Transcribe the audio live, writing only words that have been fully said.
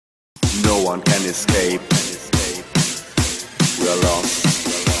no one can escape. We are lost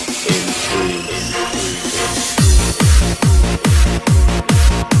in dreams.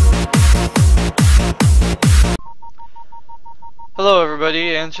 Hello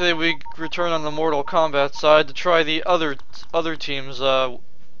everybody, and today we return on the Mortal Kombat side to try the other team's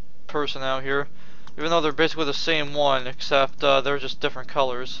person out here. Even though they're basically the same one, except they're just different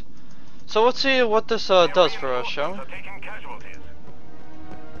colors. So let's see what this does for us, shall we?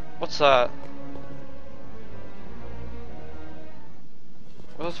 What's that?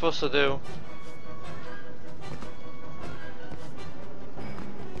 What's it supposed to do?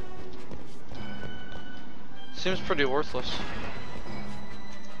 Seems pretty worthless.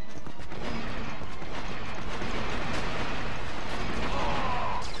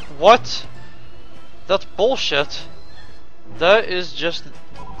 What? That's bullshit. That is just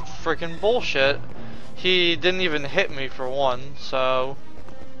freaking bullshit. He didn't even hit me for one, so...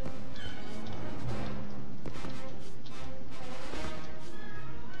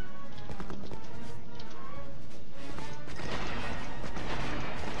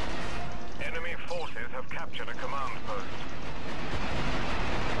 Enemy forces have captured a command post.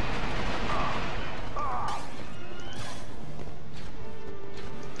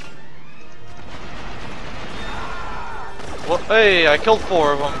 Well, hey, I killed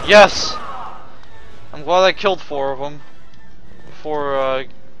 4 of them. Yes! I'm glad I killed 4 of them. Before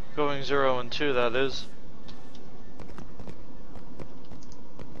going 0 and 2, that is.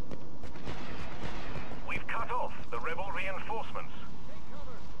 We've cut off the rebel reinforcements.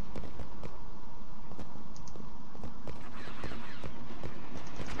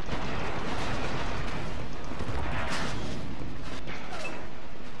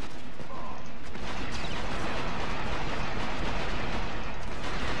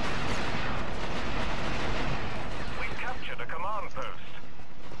 We've captured a command post.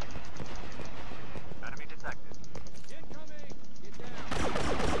 Enemy detected. Incoming! Get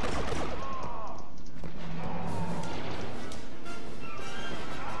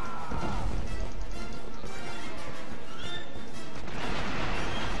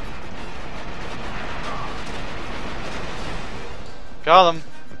Got him.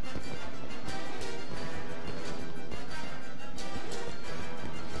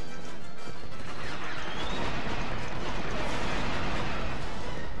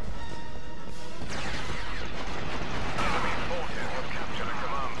 Enemy forces have captured a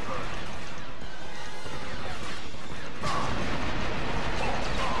command post.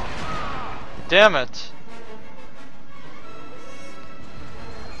 Damn it.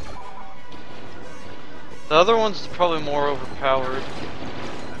 The other one's probably more overpowered.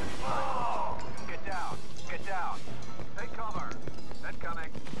 Get down! Get down! Take cover! Incoming!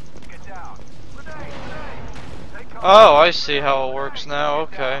 Get down! Grenade! Grenade! Take cover! Oh, I see how it works now,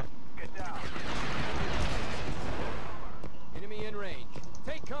 okay. Get down! Enemy in range.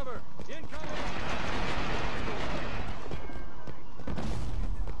 Take cover. Incoming.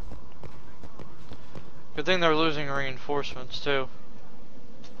 Good thing they're losing reinforcements too.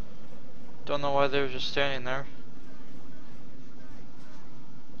 Don't know why they were just standing there.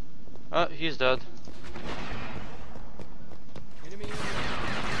 Oh, he's dead. Enemy in range.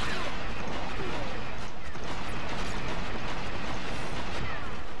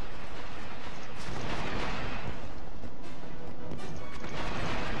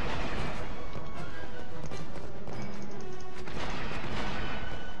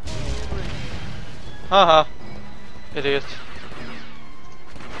 Haha. Idiot.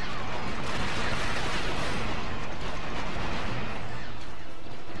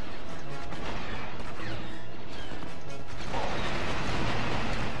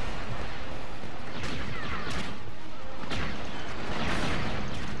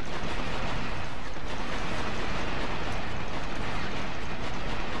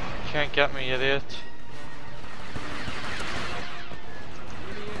 Can't get me, idiot.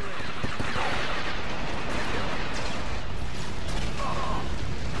 Enemy in range.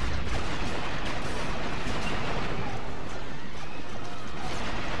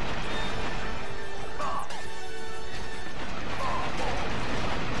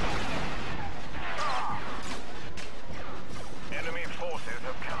 Enemy forces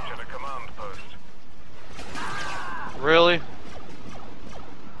have captured a command post. Really?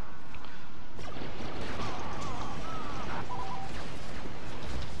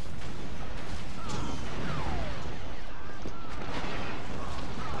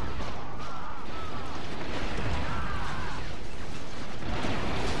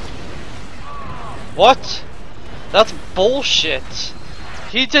 What? That's bullshit.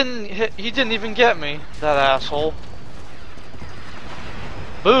 He didn't even get me, that asshole.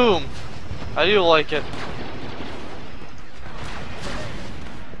 Boom. I do like it.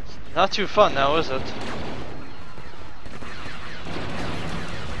 Not too fun now, is it?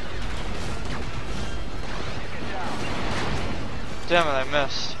 Damn it, I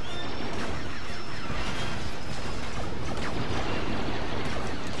missed.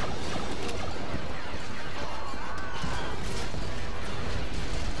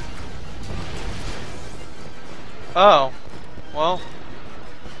 Oh, well,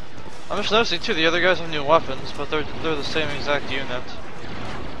 I'm just noticing too, the other guys have new weapons, but they're the same exact unit.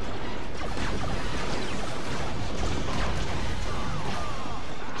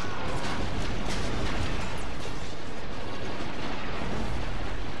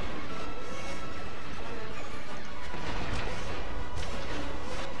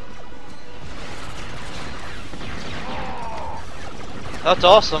 That's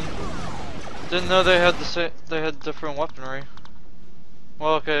awesome. Didn't know they had they had different weaponry.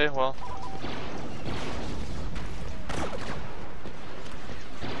 Well, okay, well.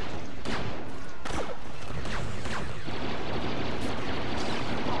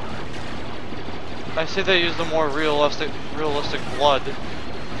 I see they use the more realistic blood.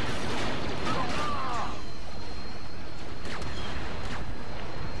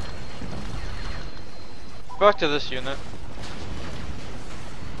 Back to this unit.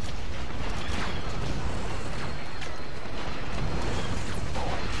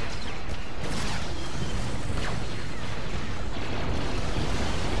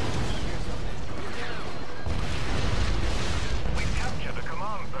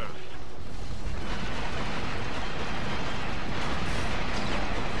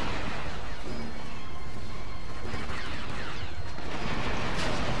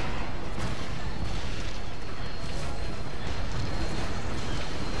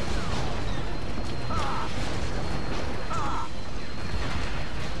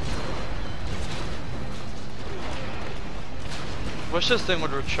 Wish this thing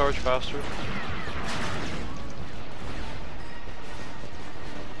would recharge faster.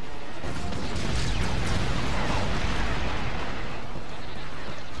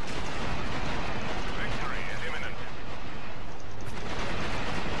 Victory is imminent.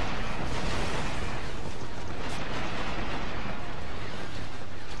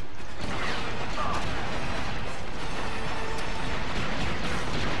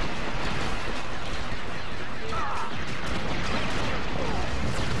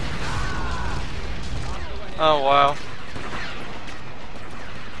 Oh wow.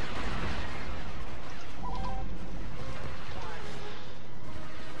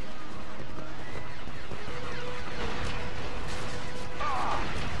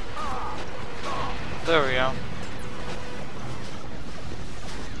 There we go.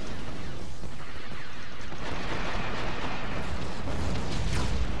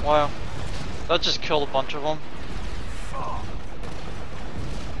 Wow. That just killed a bunch of them.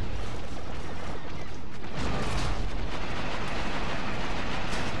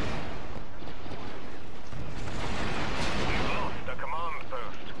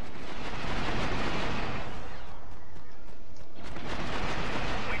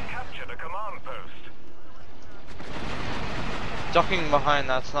 Ducking behind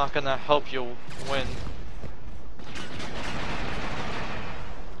that's not gonna help you win.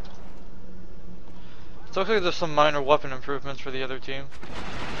 It looks like there's some minor weapon improvements for the other team.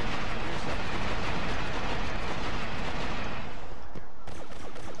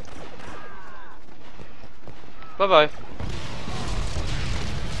 Bye-bye.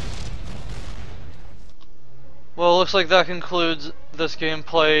 Well, it looks like that concludes this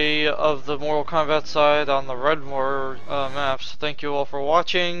gameplay of the Mortal Kombat side on the Red maps. Thank you all for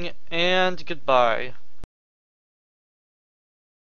watching, and goodbye.